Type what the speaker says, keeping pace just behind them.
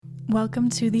Welcome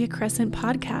to the Accrescent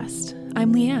Podcast.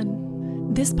 I'm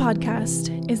Leanne. This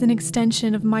podcast is an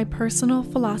extension of my personal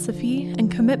philosophy and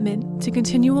commitment to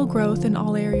continual growth in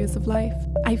all areas of life.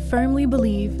 I firmly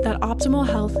believe that optimal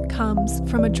health comes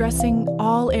from addressing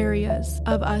all areas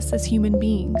of us as human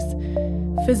beings: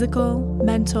 physical,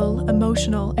 mental,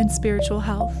 emotional, and spiritual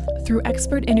health. Through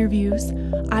expert interviews,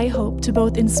 I hope to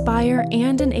both inspire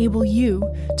and enable you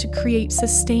to create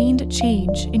sustained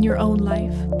change in your own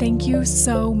life. Thank you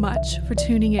so much for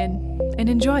tuning in and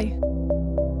enjoy.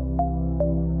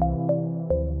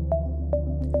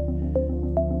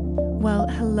 Well,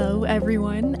 hello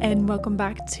everyone, and welcome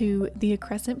back to the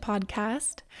Accrescent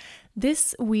Podcast.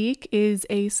 This week is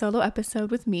a solo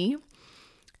episode with me.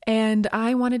 And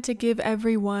I wanted to give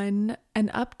everyone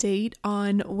an update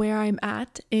on where I'm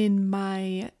at in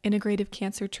my integrative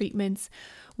cancer treatments,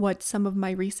 what some of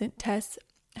my recent tests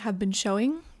have been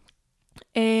showing,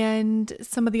 and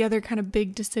some of the other kind of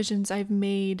big decisions I've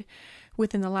made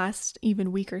within the last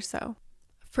even week or so.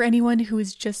 For anyone who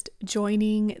is just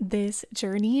joining this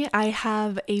journey, I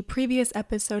have a previous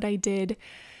episode I did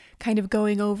kind of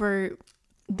going over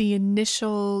the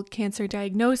initial cancer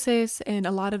diagnosis and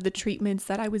a lot of the treatments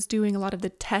that I was doing, a lot of the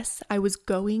tests I was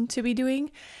going to be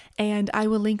doing. And I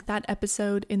will link that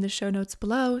episode in the show notes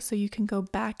below so you can go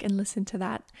back and listen to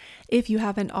that if you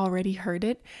haven't already heard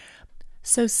it.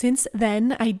 So since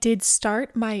then, I did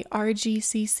start my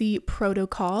RGCC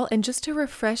protocol. And just to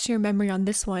refresh your memory on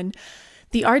this one,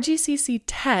 the RGCC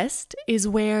test is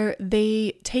where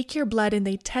they take your blood and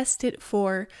they test it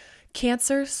for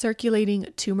cancer circulating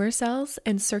tumor cells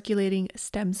and circulating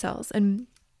stem cells. And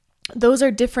those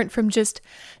are different from just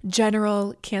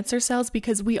general cancer cells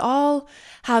because we all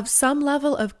have some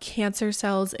level of cancer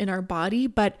cells in our body,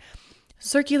 but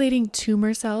circulating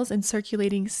tumor cells and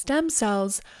circulating stem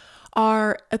cells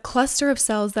are a cluster of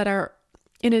cells that are,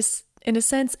 in a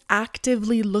sense,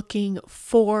 actively looking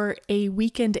for a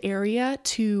weakened area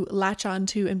to latch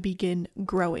onto and begin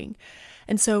growing.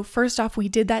 And so first off, we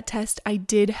did that test. I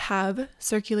did have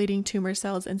circulating tumor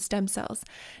cells and stem cells.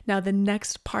 Now, the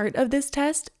next part of this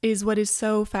test is what is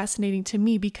so fascinating to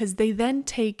me because they then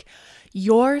take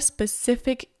your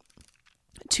specific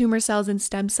tumor cells and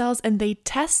stem cells and they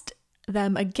test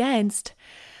them against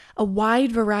a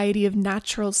wide variety of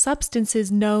natural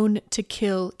substances known to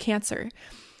kill cancer.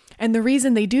 And the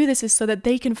reason they do this is so that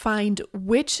they can find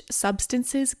which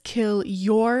substances kill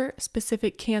your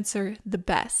specific cancer the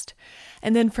best.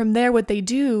 And then from there, what they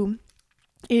do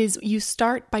is you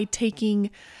start by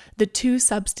taking the two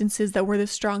substances that were the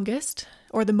strongest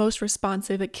or the most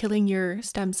responsive at killing your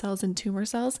stem cells and tumor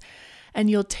cells, and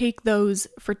you'll take those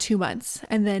for 2 months.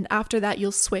 And then after that,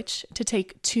 you'll switch to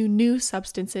take two new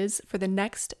substances for the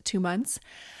next 2 months.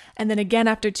 And then again,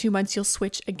 after 2 months, you'll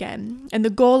switch again. And the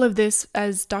goal of this,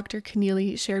 as Dr.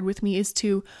 Keneally shared with me, is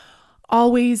to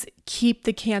always keep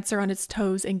the cancer on its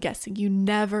toes and guessing. You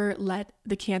never let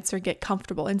the cancer get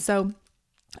comfortable. And so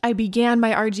I began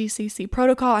my RGCC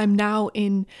protocol. I'm now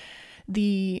in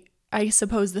the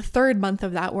third month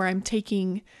of that, where I'm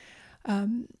taking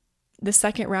the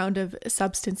second round of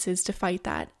substances to fight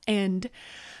that. And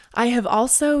I have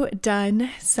also done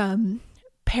some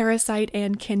parasite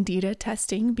and candida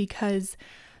testing because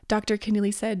Dr.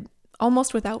 Keneally said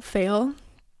almost without fail,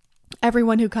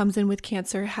 everyone who comes in with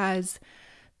cancer has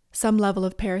some level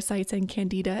of parasites and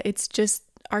candida. It's just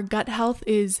our gut health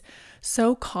is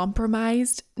so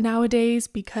compromised nowadays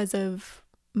because of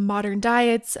modern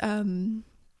diets,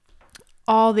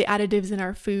 all the additives in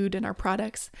our food and our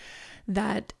products,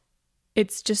 that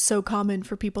it's just so common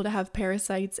for people to have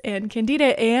parasites and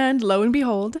candida. And lo and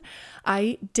behold,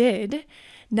 I did.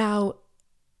 Now,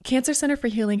 Cancer Center for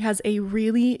Healing has a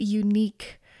really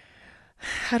unique,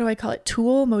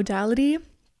 tool modality.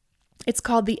 It's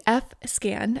called the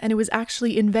F-scan, and it was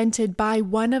actually invented by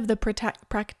one of the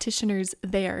practitioners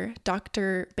there,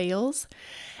 Dr. Bales.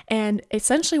 And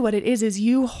essentially what it is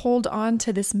you hold on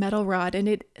to this metal rod and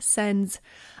it sends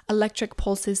electric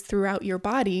pulses throughout your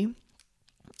body.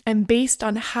 And based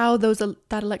on how that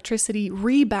electricity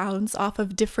rebounds off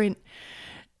of different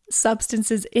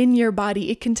substances in your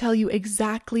body, it can tell you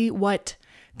exactly what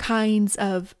kinds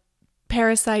of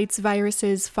parasites,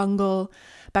 viruses, fungal,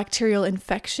 bacterial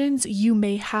infections you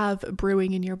may have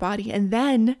brewing in your body. And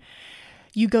then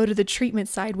you go to the treatment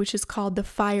side, which is called the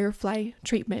Firefly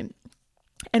treatment.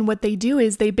 And what they do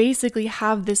is they basically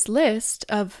have this list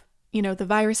of the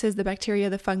viruses, the bacteria,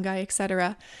 the fungi,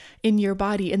 etc. in your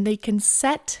body. And they can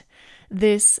set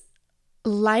this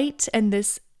light and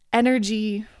this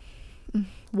energy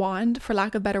wand, for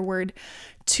lack of a better word,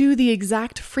 to the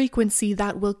exact frequency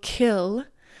that will kill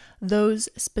those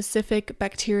specific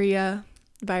bacteria,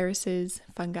 viruses,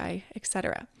 fungi,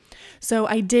 etc. So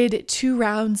I did 2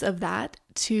 rounds of that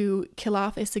to kill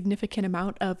off a significant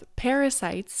amount of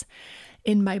parasites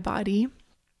in my body.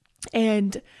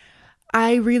 And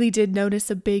I really did notice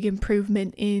a big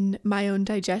improvement in my own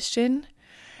digestion.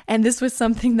 And this was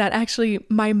something that actually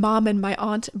my mom and my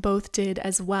aunt both did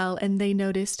as well. And they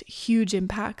noticed huge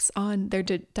impacts on their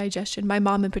digestion. My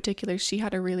mom in particular, she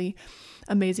had a really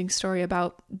amazing story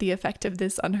about the effect of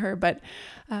this on her, but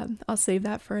I'll save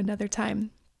that for another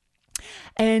time.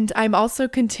 And I'm also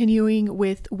continuing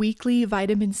with weekly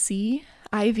vitamin C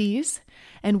IVs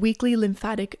and weekly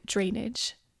lymphatic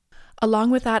drainage.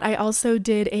 Along with that, I also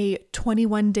did a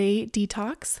 21-day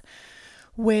detox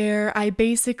where I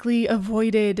basically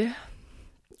avoided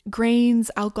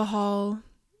grains, alcohol,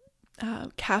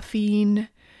 caffeine,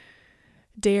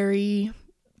 dairy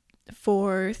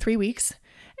for 3 weeks,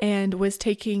 and was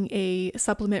taking a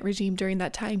supplement regime during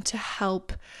that time to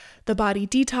help the body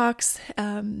detox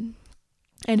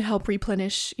and help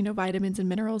replenish, vitamins and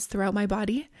minerals throughout my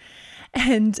body.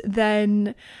 And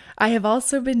then I have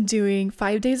also been doing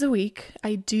 5 days a week.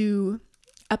 I do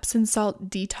Epsom salt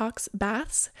detox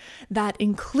baths that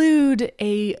include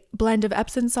a blend of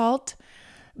Epsom salt,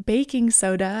 baking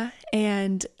soda,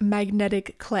 and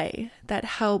magnetic clay that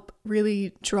help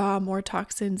really draw more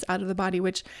toxins out of the body,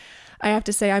 which I have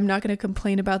to say, I'm not going to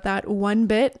complain about that one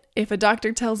bit. If a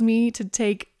doctor tells me to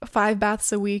take 5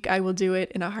 baths a week, I will do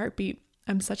it in a heartbeat.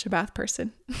 I'm such a bath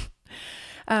person.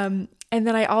 And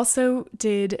then I also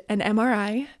did an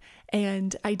MRI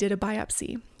and I did a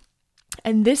biopsy.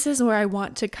 And this is where I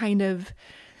want to kind of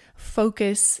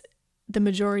focus the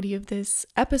majority of this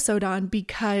episode on,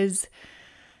 because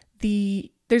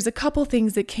there's a couple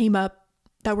things that came up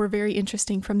that were very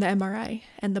interesting from the MRI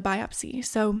and the biopsy.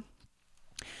 So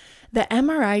the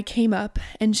MRI came up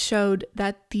and showed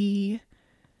that the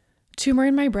tumor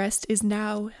in my breast is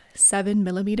now 7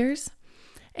 millimeters.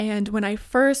 And when I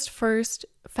first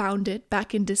found it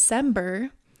back in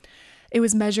December, it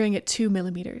was measuring at 2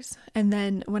 millimeters. And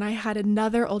then when I had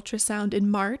another ultrasound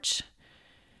in March,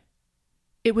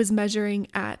 it was measuring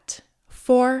at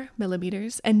 4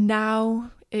 millimeters. And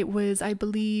now it was, I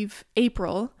believe,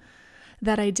 April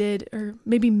that I did, or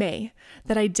maybe May,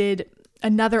 that I did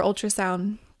another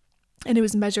ultrasound, and it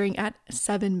was measuring at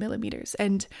 7 millimeters.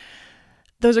 And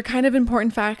those are kind of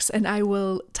important facts, and I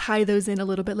will tie those in a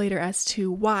little bit later as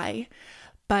to why.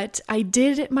 But I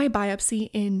did my biopsy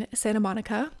in Santa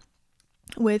Monica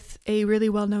with a really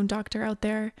well-known doctor out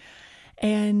there,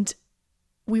 and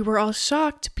we were all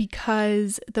shocked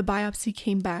because the biopsy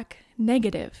came back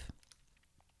negative.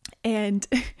 And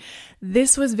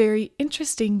this was very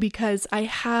interesting because I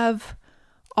have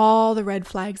all the red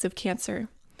flags of cancer,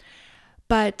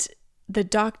 but the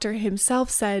doctor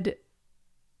himself said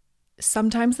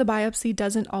sometimes the biopsy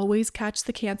doesn't always catch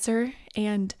the cancer,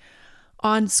 and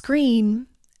on screen,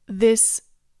 this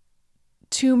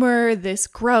tumor, this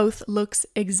growth looks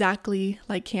exactly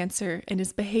like cancer and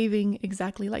is behaving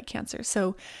exactly like cancer.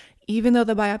 So even though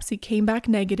the biopsy came back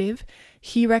negative,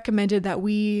 he recommended that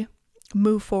we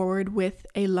move forward with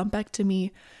a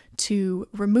lumpectomy to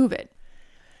remove it.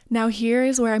 Now, here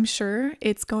is where I'm sure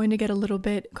it's going to get a little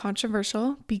bit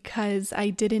controversial, because I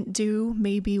didn't do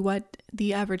maybe what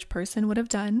the average person would have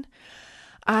done.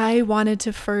 I wanted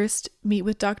to first meet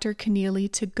with Dr. Keneally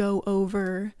to go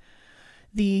over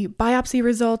the biopsy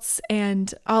results,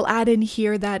 and I'll add in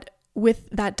here that with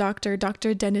that doctor,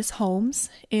 Dr. Dennis Holmes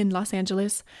in Los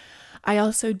Angeles, I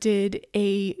also did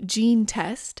a gene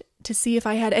test to see if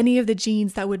I had any of the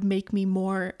genes that would make me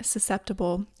more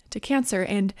susceptible to cancer.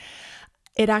 And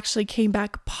it actually came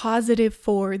back positive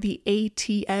for the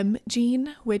ATM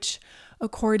gene, which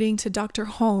according to Dr.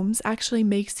 Holmes actually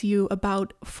makes you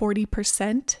about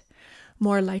 40%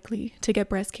 more likely to get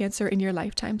breast cancer in your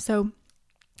lifetime. So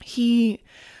he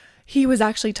was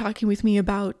actually talking with me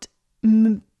about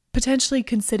potentially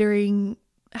considering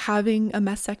having a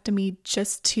mastectomy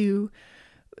just to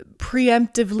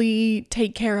preemptively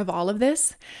take care of all of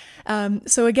this.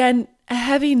 So again,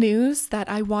 heavy news that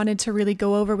I wanted to really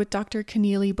go over with Dr.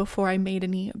 Keneally before I made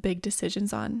any big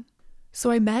decisions on. So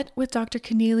I met with Dr.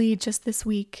 Keneally just this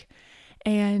week,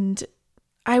 and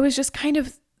I was just kind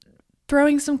of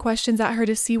throwing some questions at her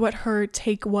to see what her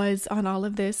take was on all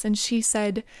of this. And she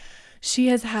said she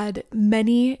has had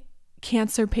many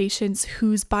cancer patients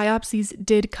whose biopsies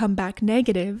did come back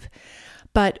negative,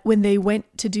 but when they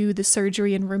went to do the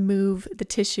surgery and remove the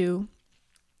tissue,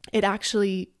 it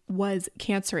actually was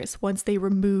cancerous once they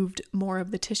removed more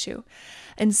of the tissue.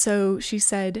 And so she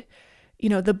said,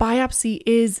 the biopsy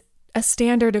is a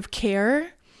standard of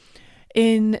care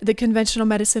in the conventional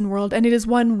medicine world, and it is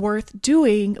one worth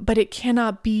doing, but it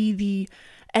cannot be the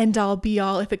end all be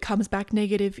all. If it comes back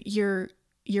negative, you're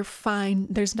fine.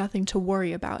 There's nothing to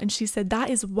worry about. And she said that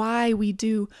is why we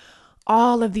do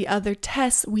all of the other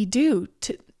tests we do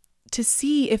to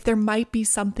see if there might be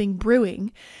something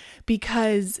brewing,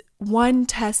 because one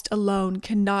test alone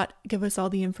cannot give us all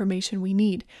the information we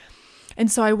need.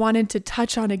 And so I wanted to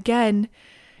touch on again,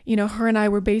 her and I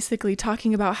were basically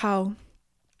talking about how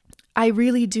I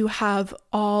really do have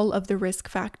all of the risk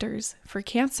factors for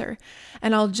cancer.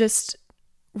 And I'll just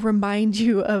remind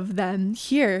you of them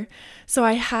here. So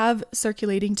I have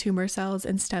circulating tumor cells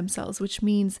and stem cells, which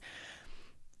means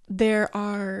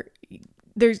there's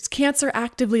cancer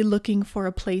actively looking for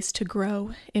a place to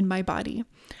grow in my body.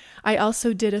 I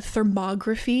also did a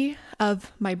thermography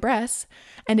of my breasts,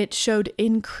 and it showed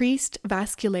increased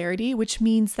vascularity, which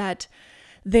means that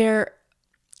there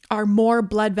are more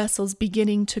blood vessels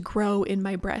beginning to grow in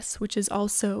my breasts, which is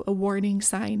also a warning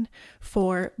sign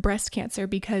for breast cancer,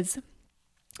 because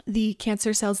the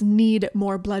cancer cells need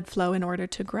more blood flow in order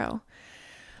to grow.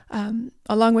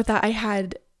 Along with that, I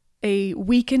had a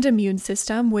weakened immune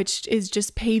system, which is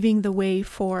just paving the way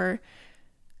for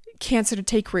cancer to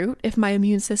take root if my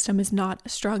immune system is not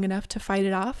strong enough to fight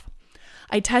it off.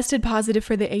 I tested positive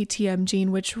for the ATM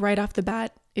gene, which right off the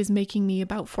bat is making me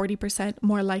about 40%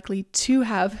 more likely to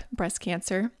have breast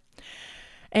cancer.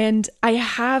 And I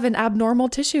have an abnormal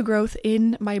tissue growth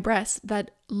in my breast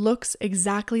that looks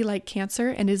exactly like cancer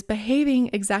and is behaving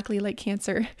exactly like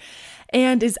cancer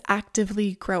and is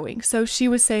actively growing. So she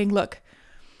was saying, look,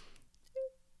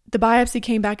 the biopsy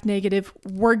came back negative.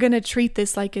 We're going to treat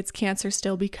this like it's cancer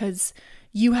still because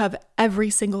you have every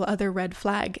single other red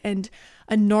flag. And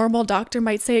a normal doctor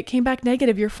might say it came back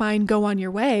negative. You're fine. Go on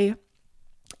your way.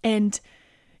 And,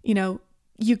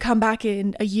 you come back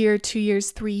in a year, 2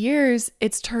 years, 3 years,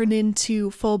 it's turned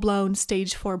into full-blown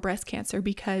stage 4 breast cancer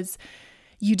because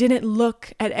you didn't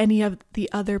look at any of the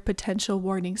other potential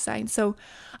warning signs. So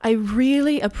I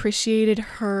really appreciated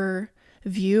her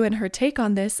view and her take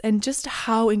on this, and just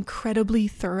how incredibly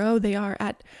thorough they are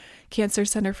at Cancer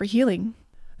Center for Healing.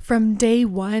 From day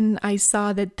one, I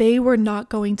saw that they were not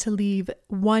going to leave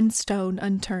one stone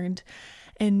unturned,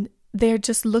 and they're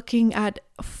just looking at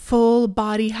full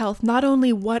body health. Not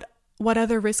only what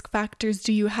other risk factors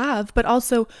do you have, but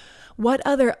also what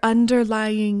other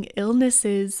underlying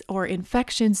illnesses or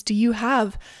infections do you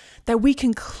have that we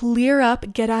can clear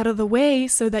up, get out of the way,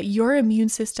 so that your immune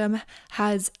system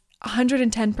has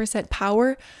 110%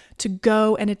 power to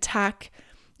go and attack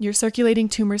your circulating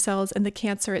tumor cells and the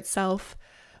cancer itself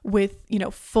with,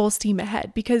 full steam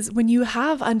ahead. Because when you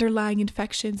have underlying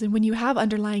infections and when you have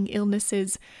underlying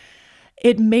illnesses,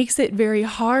 it makes it very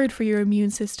hard for your immune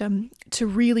system to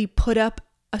really put up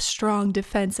a strong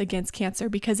defense against cancer,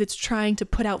 because it's trying to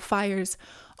put out fires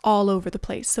all over the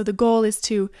place. So the goal is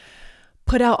to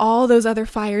put out all those other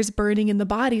fires burning in the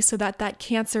body so that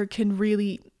cancer can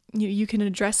really, you can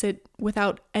address it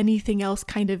without anything else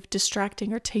kind of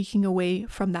distracting or taking away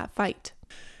from that fight.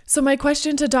 So my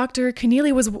question to Dr.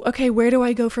 Keneally was, okay, where do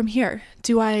I go from here?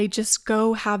 Do I just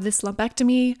go have this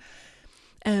lumpectomy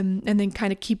and then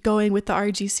kind of keep going with the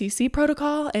RGCC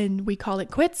protocol and we call it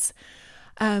quits?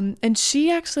 And she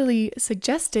actually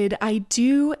suggested I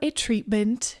do a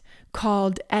treatment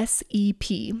called SEP,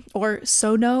 or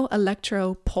Sono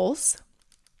Electro Pulse.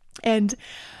 And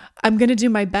I'm going to do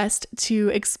my best to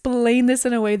explain this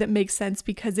in a way that makes sense,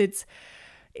 because it's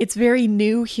very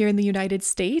new here in the United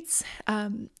States.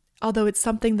 Although it's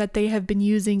something that they have been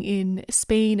using in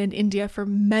Spain and India for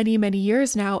many, many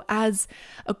years now as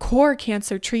a core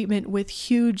cancer treatment with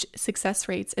huge success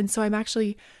rates. And so I'm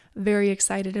actually very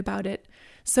excited about it.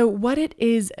 So what it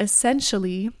is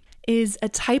essentially is a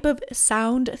type of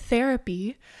sound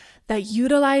therapy that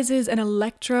utilizes an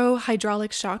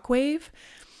electro-hydraulic shock wave.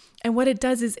 And what it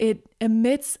does is it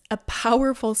emits a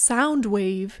powerful sound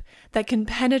wave that can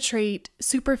penetrate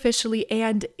superficially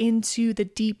and into the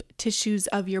deep tissues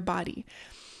of your body.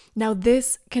 Now,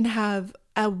 this can have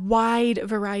a wide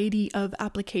variety of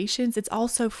applications. It's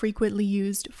also frequently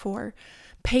used for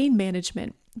pain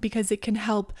management because it can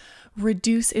help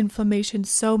reduce inflammation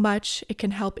so much. It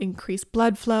can help increase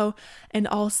blood flow and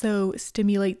also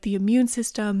stimulate the immune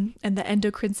system and the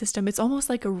endocrine system. It's almost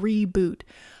like a reboot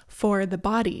for the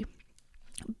body.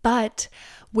 But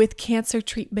with cancer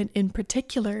treatment in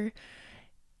particular,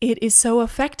 it is so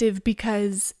effective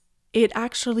because it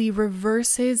actually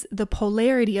reverses the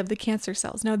polarity of the cancer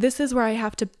cells. Now, this is where I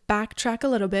have to backtrack a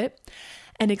little bit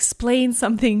and explain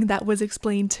something that was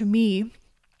explained to me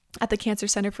at the Cancer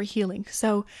Center for Healing.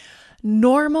 So,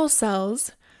 normal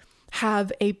cells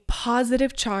have a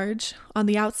positive charge on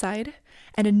the outside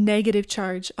and a negative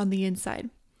charge on the inside.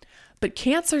 But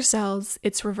cancer cells,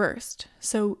 it's reversed.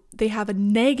 So they have a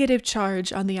negative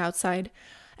charge on the outside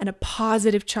and a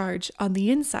positive charge on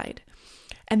the inside.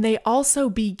 And they also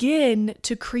begin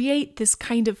to create this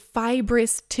kind of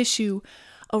fibrous tissue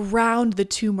around the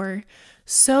tumor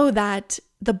so that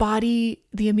the body,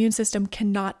 the immune system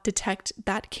cannot detect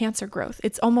that cancer growth.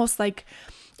 It's almost like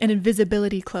an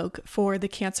invisibility cloak for the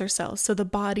cancer cells. So the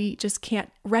body just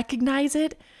can't recognize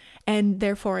it and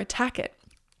therefore attack it.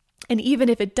 And even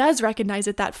if it does recognize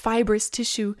it, that fibrous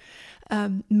tissue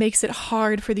makes it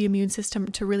hard for the immune system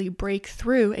to really break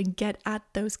through and get at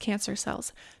those cancer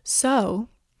cells. So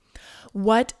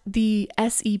what the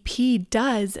SEP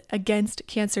does against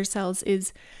cancer cells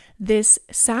is this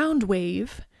sound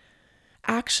wave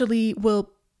actually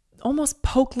will almost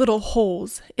poke little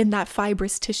holes in that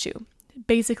fibrous tissue,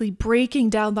 basically breaking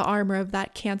down the armor of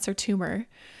that cancer tumor.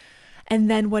 And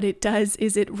then what it does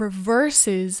is it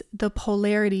reverses the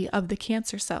polarity of the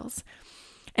cancer cells.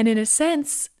 And in a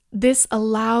sense, this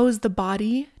allows the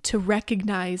body to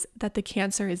recognize that the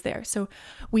cancer is there. So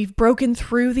we've broken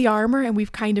through the armor and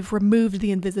we've kind of removed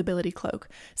the invisibility cloak.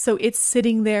 So it's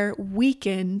sitting there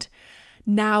weakened,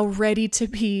 now ready to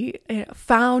be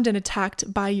found and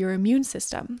attacked by your immune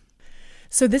system.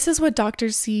 So this is what Dr.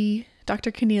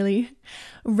 Keneally,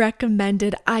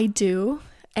 recommended I do.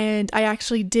 And I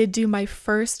actually did do my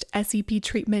first SEP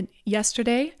treatment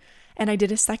yesterday, and I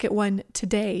did a second one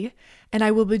today, and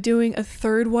I will be doing a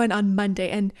third one on Monday.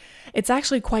 And it's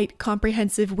actually quite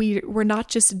comprehensive. We're not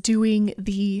just doing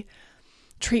the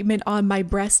treatment on my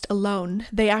breast alone.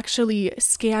 They actually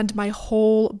scanned my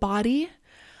whole body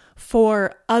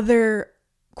for other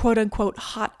quote unquote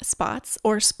hot spots,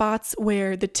 or spots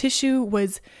where the tissue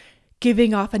was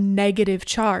giving off a negative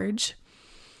charge.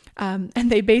 And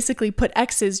they basically put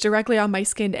X's directly on my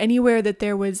skin anywhere that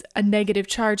there was a negative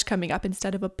charge coming up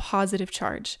instead of a positive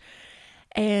charge.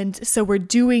 And so we're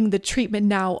doing the treatment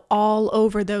now all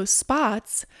over those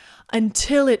spots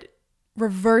until it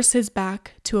reverses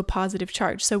back to a positive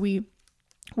charge. So we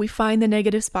find the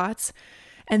negative spots,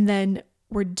 and then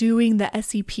we're doing the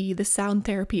SEP, the sound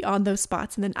therapy, on those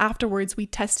spots. And then afterwards we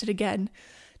test it again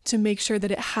to make sure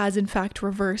that it has in fact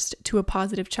reversed to a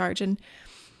positive charge. And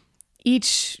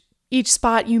each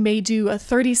spot you may do a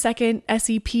 30-second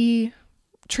SEP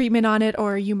treatment on it,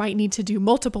 or you might need to do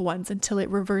multiple ones until it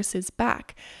reverses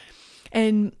back.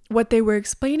 And what they were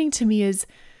explaining to me is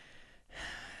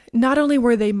not only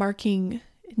were they marking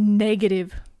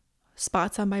negative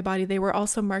spots on my body, they were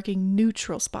also marking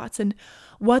neutral spots. And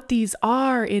what these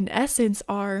are, in essence,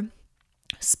 are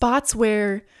spots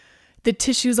where the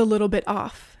tissue's a little bit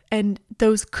off, and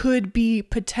those could be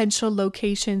potential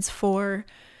locations for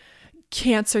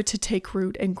cancer to take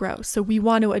root and grow. So we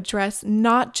want to address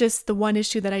not just the one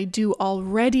issue that I do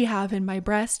already have in my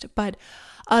breast, but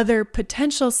other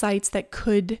potential sites that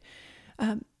could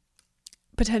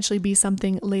potentially be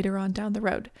something later on down the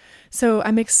road. So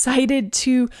I'm excited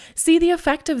to see the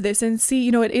effect of this and see,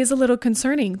 it is a little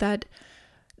concerning that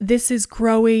this is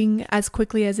growing as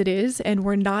quickly as it is, and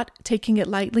we're not taking it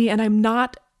lightly. And I'm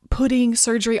not putting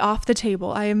surgery off the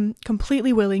table. I am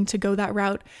completely willing to go that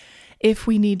route if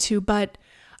we need to, but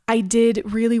I did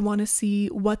really want to see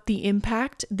what the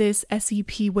impact this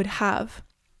SEP would have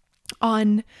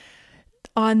on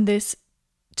this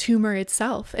tumor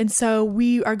itself. And so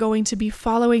we are going to be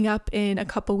following up in a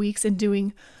couple weeks and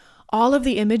doing all of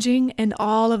the imaging and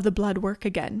all of the blood work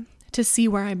again to see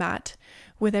where I'm at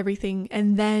with everything.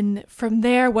 And then from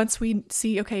there, once we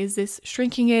see, okay, is this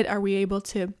shrinking it? Are we able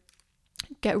to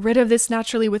get rid of this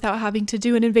naturally without having to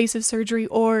do an invasive surgery,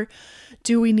 or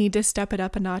do we need to step it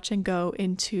up a notch and go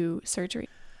into surgery?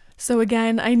 So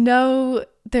again, I know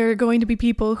there are going to be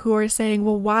people who are saying,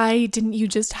 well, why didn't you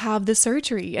just have the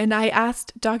surgery? And I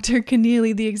asked Dr.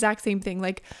 Keneally the exact same thing.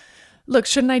 Like, look,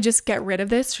 shouldn't I just get rid of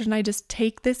this? Shouldn't I just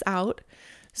take this out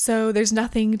so there's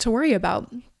nothing to worry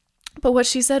about? But what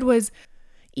she said was,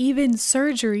 even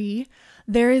surgery,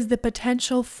 there is the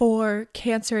potential for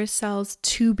cancerous cells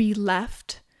to be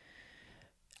left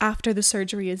after the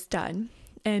surgery is done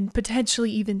and potentially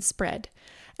even spread.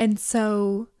 And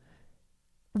so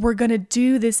we're going to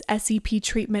do this SEP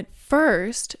treatment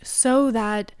first so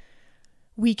that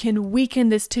we can weaken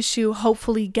this tissue,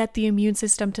 hopefully get the immune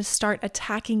system to start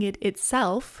attacking it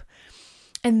itself.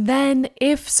 And then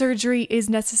if surgery is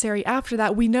necessary after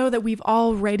that, we know that we've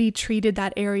already treated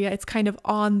that area. It's kind of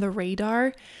on the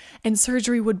radar, and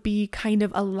surgery would be kind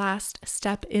of a last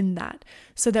step in that,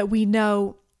 so that we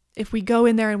know if we go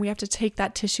in there and we have to take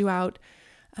that tissue out,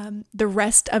 the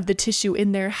rest of the tissue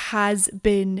in there has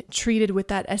been treated with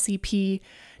that SEP,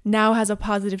 now has a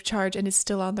positive charge and is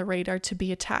still on the radar to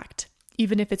be attacked.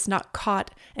 even if it's not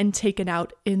caught and taken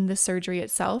out in the surgery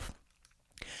itself.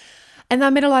 And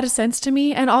that made a lot of sense to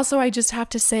me. And also, I just have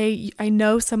to say, I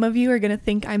know some of you are going to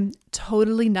think I'm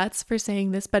totally nuts for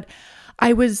saying this, but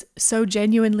I was so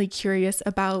genuinely curious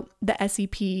about the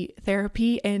SEP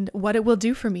therapy and what it will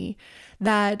do for me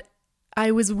that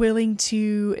I was willing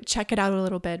to check it out a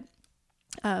little bit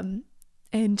and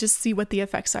just see what the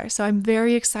effects are. So I'm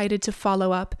very excited to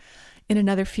follow up in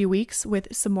another few weeks with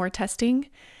some more testing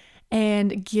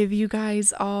and give you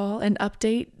guys all an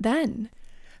update then.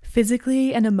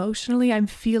 Physically and emotionally, I'm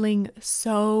feeling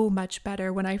so much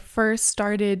better. When I first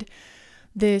started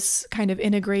this kind of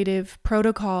integrative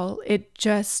protocol, it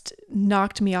just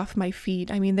knocked me off my feet.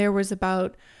 I mean, there was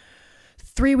about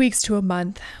 3 weeks to a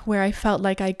month where I felt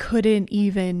like I couldn't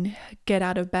even get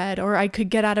out of bed, or I could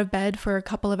get out of bed for a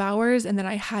couple of hours and then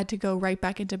I had to go right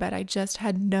back into bed. I just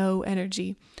had no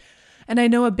energy. And I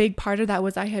know a big part of that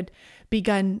was I had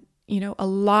begun a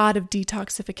lot of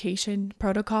detoxification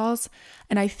protocols.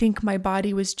 And I think my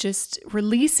body was just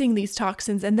releasing these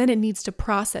toxins, and then it needs to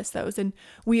process those. And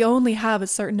we only have a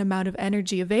certain amount of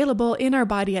energy available in our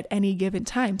body at any given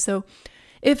time. So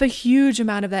if a huge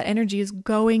amount of that energy is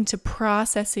going to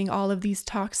processing all of these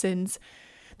toxins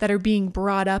that are being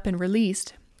brought up and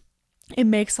released, it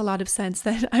makes a lot of sense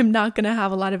that I'm not going to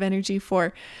have a lot of energy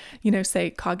for,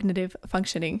 say, cognitive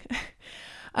functioning.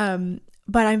 But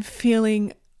I'm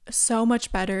feeling so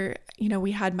much better.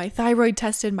 We had my thyroid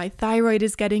tested. My thyroid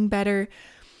is getting better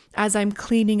as I'm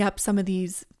cleaning up some of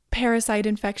these parasite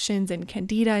infections and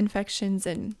candida infections,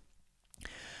 and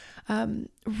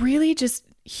really just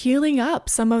healing up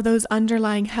some of those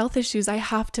underlying health issues. I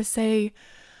have to say,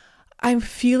 I'm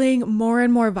feeling more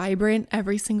and more vibrant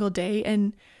every single day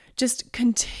and just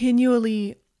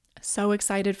continually so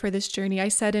excited for this journey. I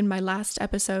said in my last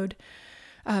episode,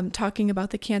 talking about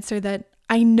the cancer, that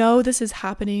I know this is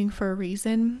happening for a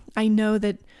reason. I know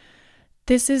that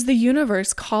this is the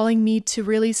universe calling me to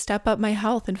really step up my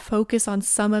health and focus on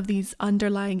some of these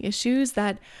underlying issues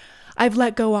that I've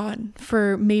let go on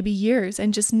for maybe years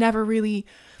and just never really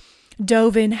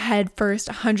dove in head first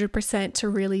 100% to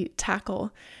really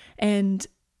tackle. And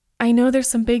I know there's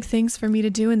some big things for me to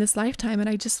do in this lifetime, and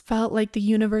I just felt like the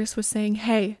universe was saying,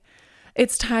 hey,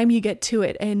 it's time you get to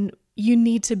it, and you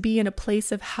need to be in a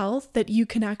place of health that you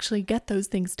can actually get those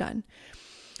things done.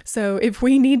 So if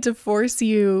we need to force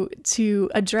you to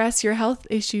address your health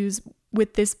issues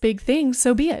with this big thing,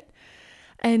 so be it.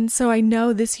 And so I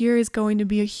know this year is going to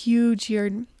be a huge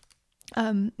year,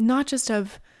 not just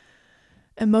of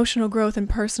emotional growth and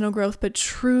personal growth, but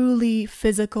truly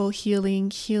physical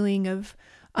healing of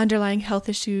underlying health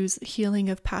issues, healing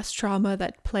of past trauma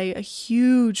that play a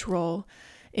huge role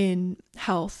in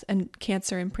health and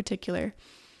cancer in particular.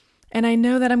 And I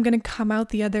know that I'm going to come out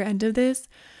the other end of this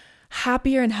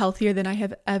happier and healthier than I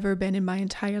have ever been in my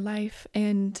entire life.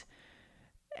 And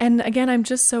again, I'm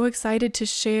just so excited to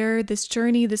share this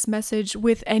journey, this message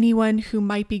with anyone who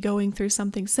might be going through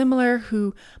something similar,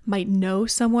 who might know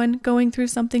someone going through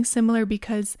something similar,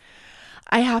 because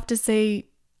I have to say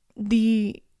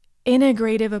the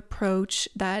integrative approach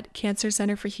that Cancer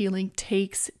Center for Healing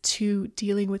takes to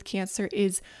dealing with cancer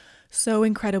is so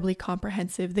incredibly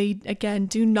comprehensive. They, again,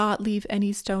 do not leave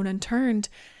any stone unturned.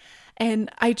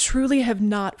 And I truly have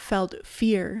not felt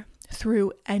fear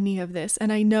through any of this.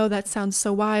 And I know that sounds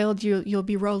so wild. You'll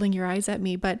be rolling your eyes at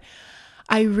me, but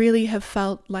I really have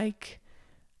felt like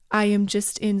I am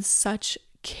just in such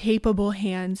capable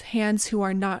hands who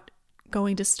are not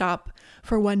going to stop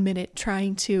for 1 minute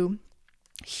trying to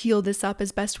heal this up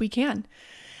as best we can.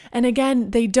 And again,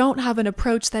 they don't have an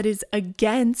approach that is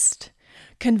against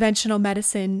conventional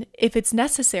medicine if it's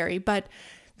necessary, but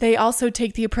they also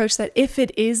take the approach that if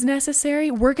it is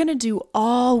necessary, we're going to do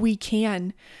all we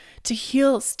can to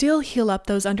still heal up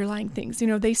those underlying things.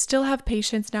 They still have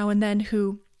patients now and then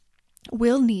who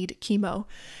will need chemo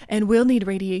and will need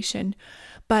radiation,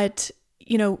 but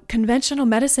conventional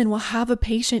medicine will have a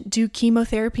patient do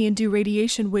chemotherapy and do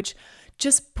radiation, which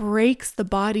just breaks the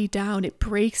body down. It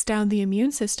breaks down the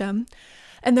immune system,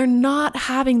 and they're not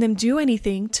having them do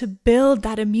anything to build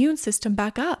that immune system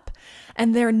back up.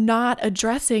 And they're not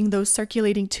addressing those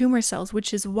circulating tumor cells,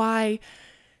 which is why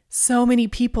so many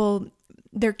people,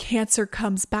 their cancer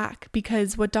comes back,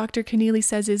 because what Dr. Keneally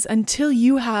says is until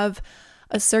you have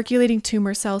a circulating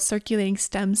tumor cell, circulating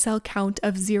stem cell count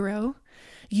of 0,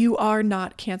 you are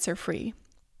not cancer free.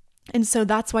 And so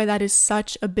that's why that is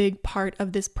such a big part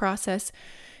of this process.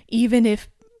 Even if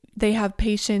they have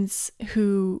patients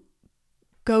who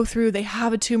go through, they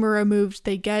have a tumor removed,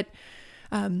 they get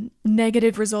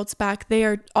negative results back, they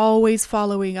are always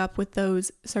following up with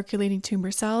those circulating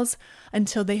tumor cells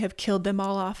until they have killed them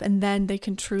all off. And then they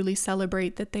can truly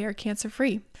celebrate that they are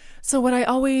cancer-free. So what I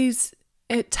always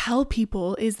tell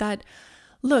people is that,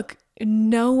 look,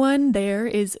 no one there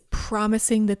is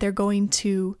promising that they're going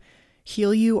to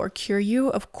heal you or cure you.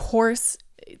 Of course,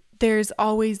 there's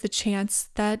always the chance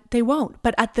that they won't.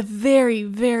 But at the very,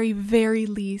 very, very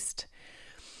least,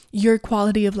 your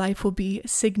quality of life will be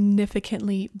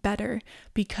significantly better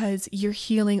because you're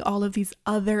healing all of these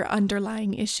other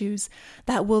underlying issues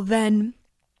that will then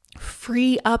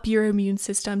free up your immune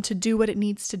system to do what it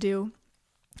needs to do.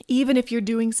 Even if you're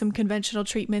doing some conventional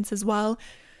treatments as well,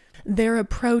 their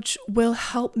approach will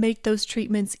help make those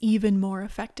treatments even more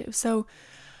effective. So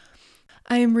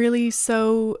I am really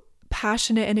so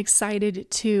passionate and excited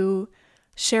to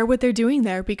share what they're doing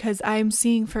there because I'm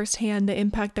seeing firsthand the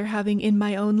impact they're having in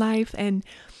my own life and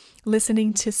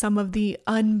listening to some of the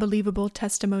unbelievable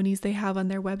testimonies they have on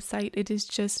their website. It is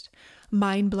just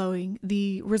mind-blowing,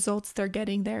 the results they're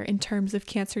getting there in terms of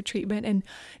cancer treatment and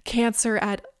cancer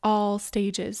at all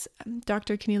stages.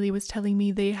 Dr. Keneally was telling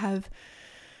me they have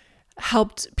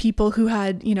helped people who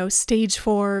had, stage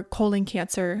 4 colon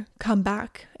cancer come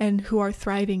back and who are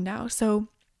thriving now. So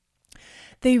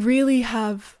they really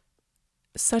have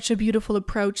such a beautiful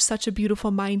approach, such a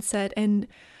beautiful mindset, and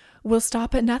will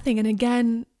stop at nothing. And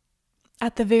again,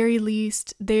 at the very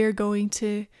least, they're going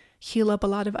to heal up a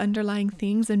lot of underlying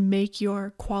things and make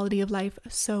your quality of life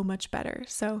so much better.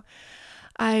 So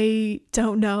I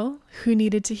don't know who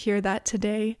needed to hear that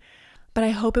today, but I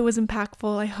hope it was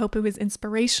impactful. I hope it was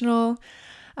inspirational,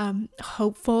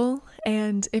 hopeful.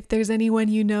 And if there's anyone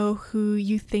you know who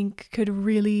you think could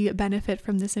really benefit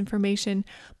from this information,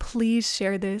 please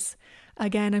share this.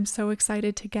 Again, I'm so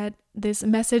excited to get this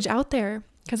message out there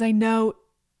because I know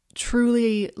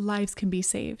truly lives can be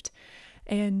saved.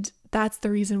 And that's the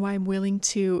reason why I'm willing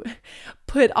to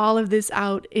put all of this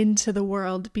out into the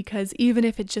world, because even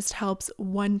if it just helps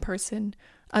one person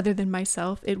other than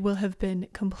myself, it will have been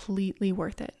completely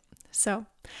worth it. So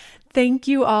thank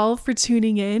you all for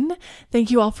tuning in. Thank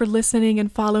you all for listening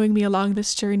and following me along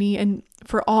this journey, and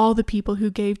for all the people who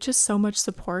gave just so much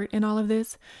support in all of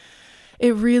this.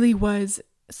 It really was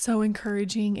so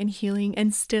encouraging and healing,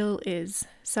 and still is.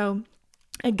 So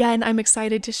again, I'm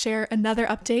excited to share another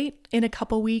update in a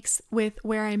couple weeks with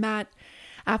where I'm at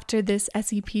after this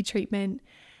SEP treatment.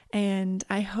 And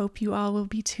I hope you all will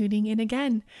be tuning in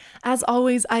again. As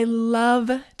always, I love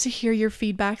to hear your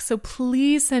feedback. So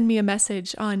please send me a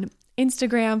message on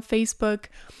Instagram, Facebook,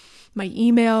 my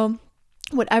email,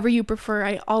 whatever you prefer.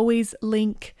 I always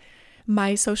link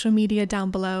my social media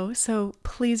down below. So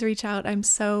please reach out. I'm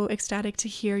so ecstatic to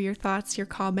hear your thoughts, your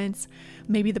comments,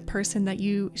 maybe the person that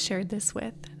you shared this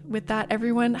with. With that,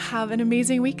 everyone, have an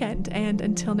amazing weekend, and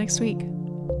until next week.